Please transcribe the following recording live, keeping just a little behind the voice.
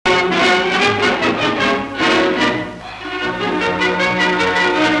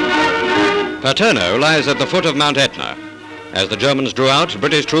Paterno lies at the foot of Mount Etna. As the Germans drew out,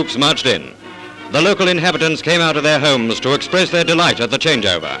 British troops marched in. The local inhabitants came out of their homes to express their delight at the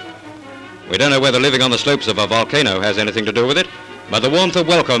changeover. We don't know whether living on the slopes of a volcano has anything to do with it, but the warmth of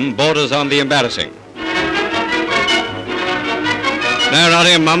welcome borders on the embarrassing. Now,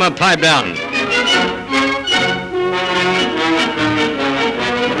 Roddy and Mama, pipe down.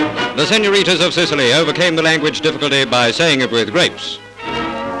 The senoritas of Sicily overcame the language difficulty by saying it with grapes.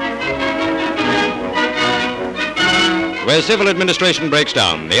 Where civil administration breaks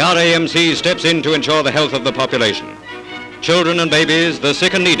down, the RAMC steps in to ensure the health of the population. Children and babies, the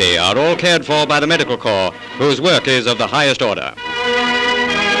sick and needy, are all cared for by the medical corps, whose work is of the highest order.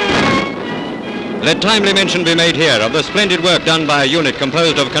 Let timely mention be made here of the splendid work done by a unit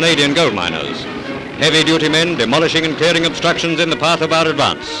composed of Canadian gold miners. Heavy-duty men demolishing and clearing obstructions in the path of our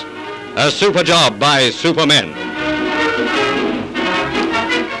advance. A super job by supermen.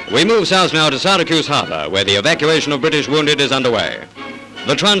 We move south now to Syracuse harbour, where the evacuation of British wounded is underway.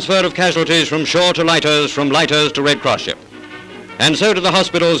 The transfer of casualties from shore to lighters, from lighters to Red Cross ship. And so to the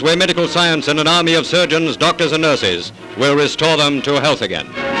hospitals where medical science and an army of surgeons, doctors and nurses will restore them to health again.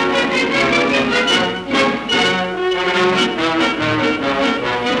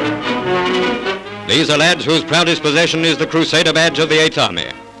 These are lads whose proudest possession is the Crusader badge of the 8th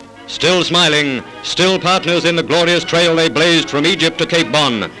Army. Still smiling, still partners in the glorious trail they blazed from Egypt to Cape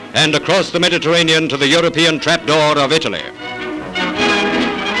Bon and across the Mediterranean to the European trapdoor of Italy.